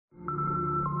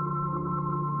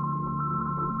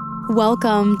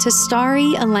Welcome to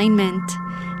Starry Alignment,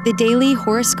 the daily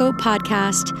horoscope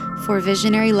podcast for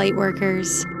visionary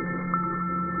lightworkers.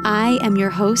 I am your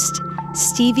host,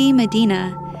 Stevie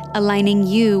Medina, aligning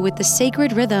you with the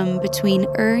sacred rhythm between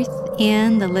Earth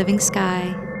and the living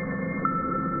sky.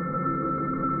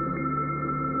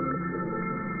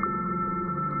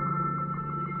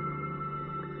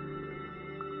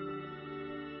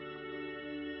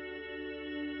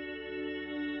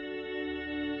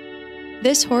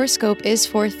 This horoscope is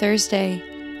for Thursday,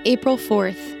 April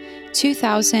 4th,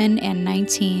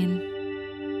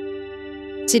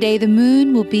 2019. Today, the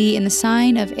moon will be in the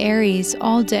sign of Aries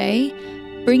all day,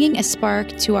 bringing a spark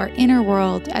to our inner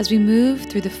world as we move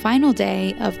through the final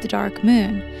day of the dark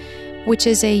moon, which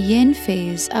is a yin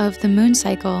phase of the moon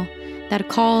cycle that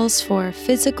calls for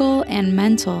physical and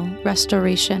mental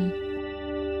restoration.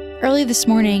 Early this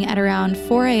morning at around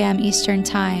 4 a.m. Eastern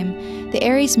Time, the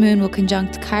Aries moon will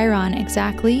conjunct Chiron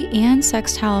exactly and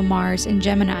sextile Mars in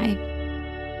Gemini.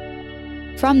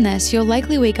 From this, you'll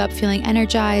likely wake up feeling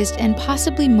energized and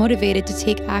possibly motivated to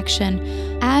take action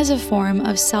as a form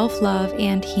of self-love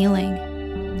and healing.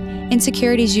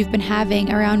 Insecurities you've been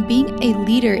having around being a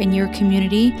leader in your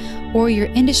community or your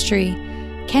industry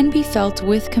can be felt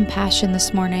with compassion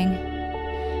this morning.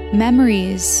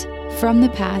 Memories from the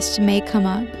past may come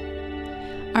up.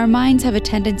 Our minds have a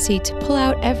tendency to pull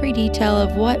out every detail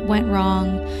of what went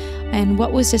wrong and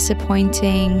what was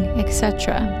disappointing,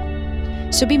 etc.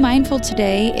 So be mindful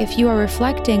today if you are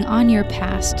reflecting on your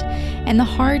past and the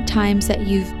hard times that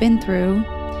you've been through,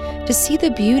 to see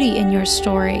the beauty in your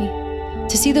story,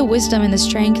 to see the wisdom and the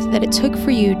strength that it took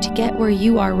for you to get where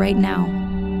you are right now.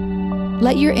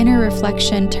 Let your inner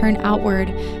reflection turn outward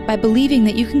by believing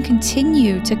that you can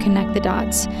continue to connect the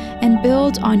dots and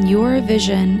build on your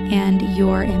vision and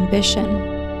your ambition.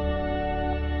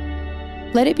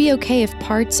 Let it be okay if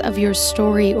parts of your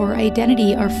story or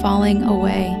identity are falling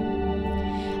away.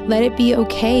 Let it be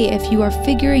okay if you are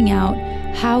figuring out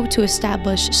how to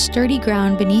establish sturdy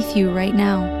ground beneath you right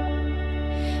now.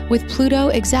 With Pluto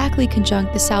exactly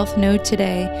conjunct the South Node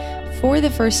today, for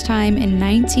the first time in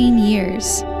 19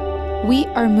 years, we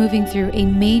are moving through a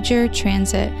major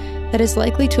transit that is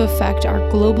likely to affect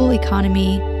our global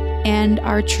economy and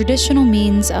our traditional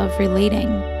means of relating.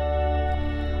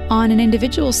 On an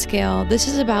individual scale, this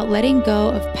is about letting go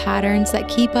of patterns that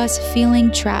keep us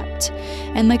feeling trapped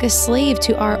and like a slave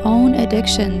to our own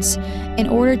addictions in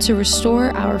order to restore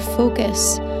our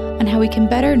focus on how we can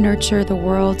better nurture the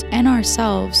world and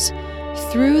ourselves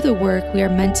through the work we are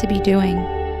meant to be doing.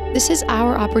 This is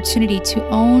our opportunity to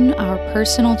own our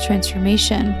personal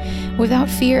transformation without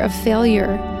fear of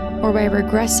failure or by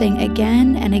regressing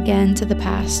again and again to the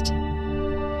past.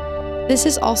 This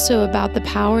is also about the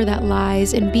power that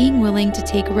lies in being willing to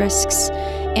take risks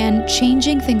and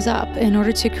changing things up in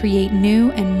order to create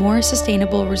new and more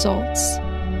sustainable results.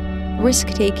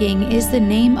 Risk-taking is the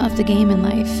name of the game in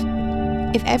life.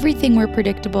 If everything were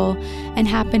predictable and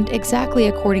happened exactly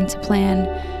according to plan,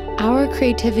 our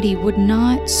creativity would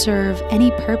not serve any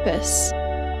purpose.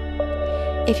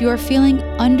 If you are feeling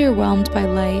underwhelmed by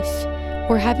life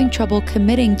or having trouble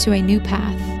committing to a new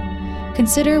path,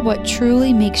 consider what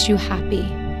truly makes you happy.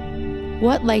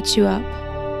 What lights you up?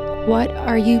 What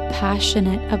are you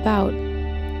passionate about?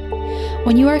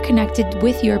 When you are connected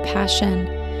with your passion,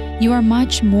 you are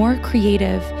much more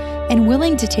creative and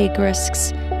willing to take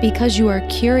risks because you are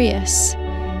curious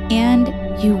and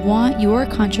you want your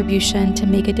contribution to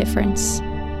make a difference.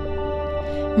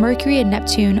 Mercury and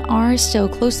Neptune are still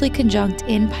closely conjunct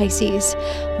in Pisces,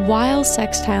 while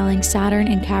sextiling Saturn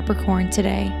in Capricorn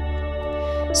today.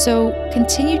 So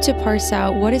continue to parse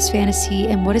out what is fantasy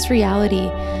and what is reality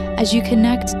as you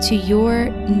connect to your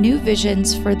new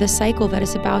visions for the cycle that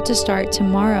is about to start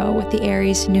tomorrow with the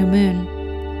Aries new moon.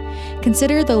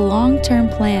 Consider the long-term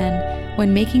plan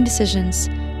when making decisions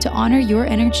to honor your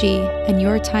energy and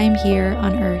your time here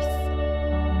on Earth.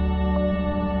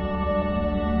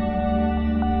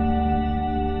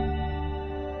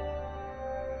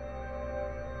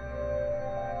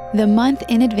 The month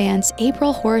in advance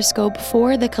April horoscope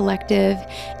for the collective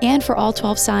and for all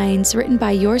 12 signs written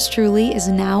by yours truly is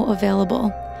now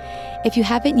available. If you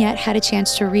haven't yet had a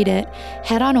chance to read it,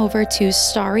 head on over to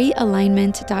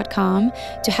starryalignment.com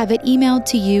to have it emailed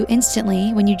to you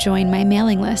instantly when you join my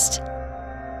mailing list.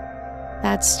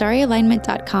 That's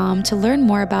starryalignment.com to learn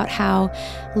more about how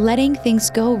letting things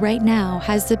go right now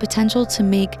has the potential to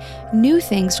make new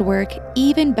things work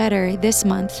even better this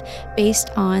month based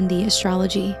on the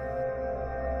astrology.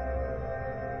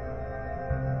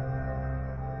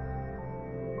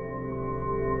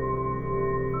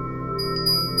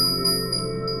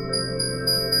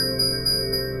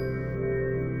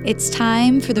 It's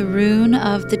time for the rune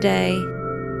of the day.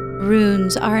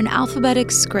 Runes are an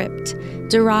alphabetic script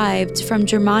derived from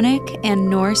Germanic and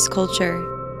Norse culture.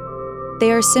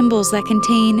 They are symbols that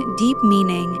contain deep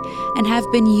meaning and have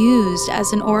been used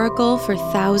as an oracle for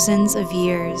thousands of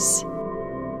years.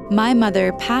 My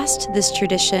mother passed this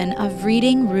tradition of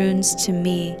reading runes to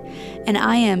me, and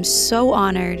I am so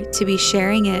honored to be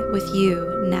sharing it with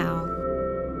you now.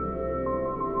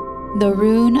 The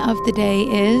rune of the day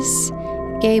is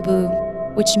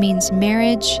Gebu, which means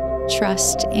marriage,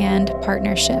 trust, and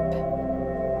partnership.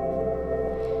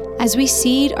 As we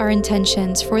seed our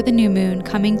intentions for the new moon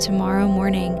coming tomorrow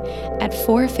morning at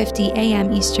 4:50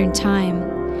 a.m. Eastern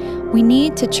Time, we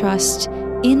need to trust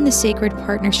in the sacred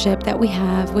partnership that we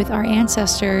have with our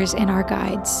ancestors and our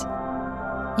guides.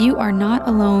 You are not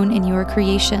alone in your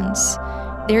creations.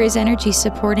 There is energy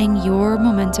supporting your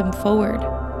momentum forward.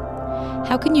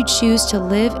 How can you choose to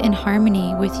live in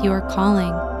harmony with your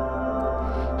calling?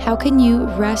 How can you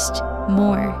rest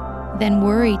more than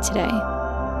worry today?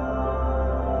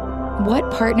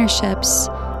 What partnerships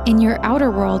in your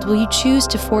outer world will you choose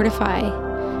to fortify,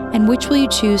 and which will you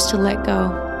choose to let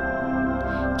go?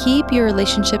 Keep your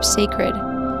relationships sacred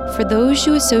for those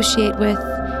you associate with,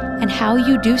 and how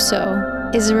you do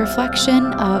so is a reflection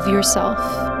of yourself.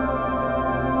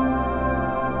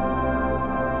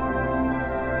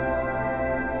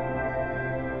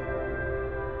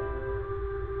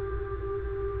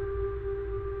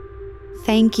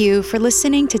 Thank you for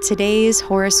listening to today's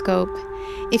horoscope.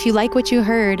 If you like what you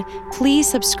heard, please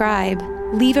subscribe,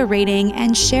 leave a rating,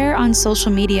 and share on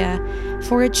social media,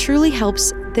 for it truly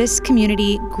helps this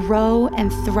community grow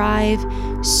and thrive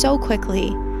so quickly.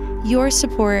 Your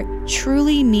support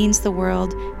truly means the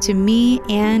world to me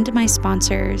and my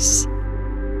sponsors.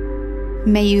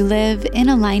 May you live in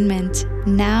alignment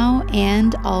now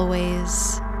and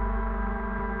always.